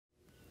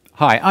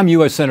Hi, I'm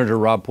U.S. Senator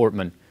Rob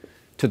Portman.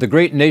 To the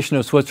great nation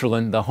of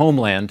Switzerland, the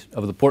homeland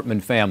of the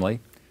Portman family,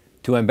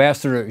 to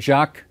Ambassador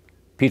Jacques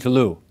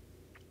Peterlou,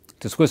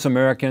 to Swiss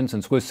Americans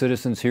and Swiss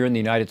citizens here in the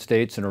United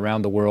States and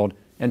around the world,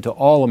 and to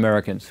all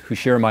Americans who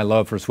share my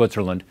love for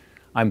Switzerland,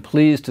 I'm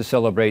pleased to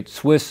celebrate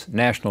Swiss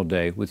National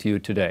Day with you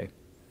today.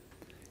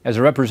 As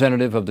a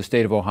representative of the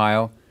state of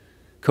Ohio,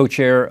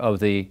 co-chair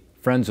of the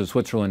Friends of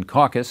Switzerland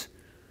Caucus,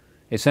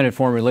 a Senate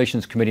Foreign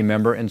Relations Committee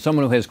member, and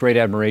someone who has great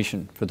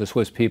admiration for the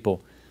Swiss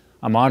people,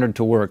 I'm honored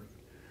to work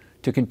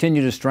to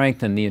continue to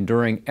strengthen the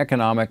enduring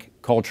economic,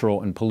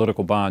 cultural, and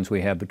political bonds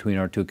we have between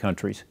our two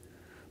countries.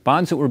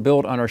 Bonds that were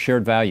built on our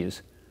shared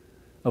values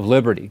of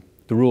liberty,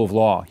 the rule of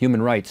law,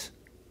 human rights,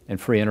 and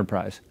free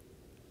enterprise.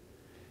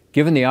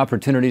 Given the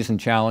opportunities and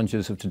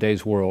challenges of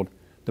today's world,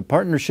 the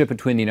partnership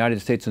between the United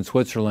States and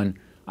Switzerland,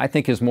 I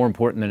think, is more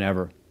important than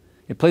ever.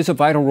 It plays a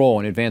vital role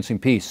in advancing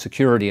peace,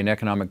 security, and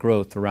economic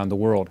growth around the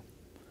world.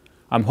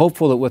 I'm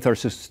hopeful that with our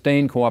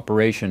sustained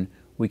cooperation,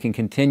 we can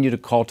continue to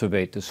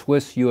cultivate the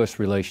Swiss-U.S.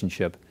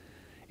 relationship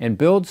and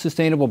build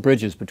sustainable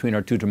bridges between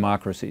our two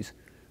democracies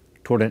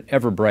toward an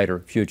ever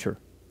brighter future.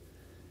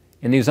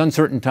 In these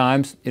uncertain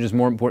times, it is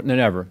more important than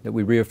ever that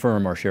we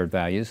reaffirm our shared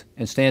values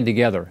and stand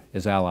together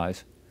as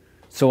allies.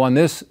 So on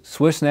this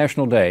Swiss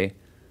National Day,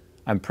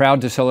 I'm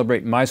proud to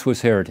celebrate my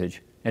Swiss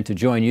heritage and to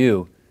join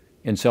you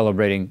in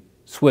celebrating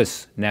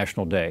Swiss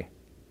National Day.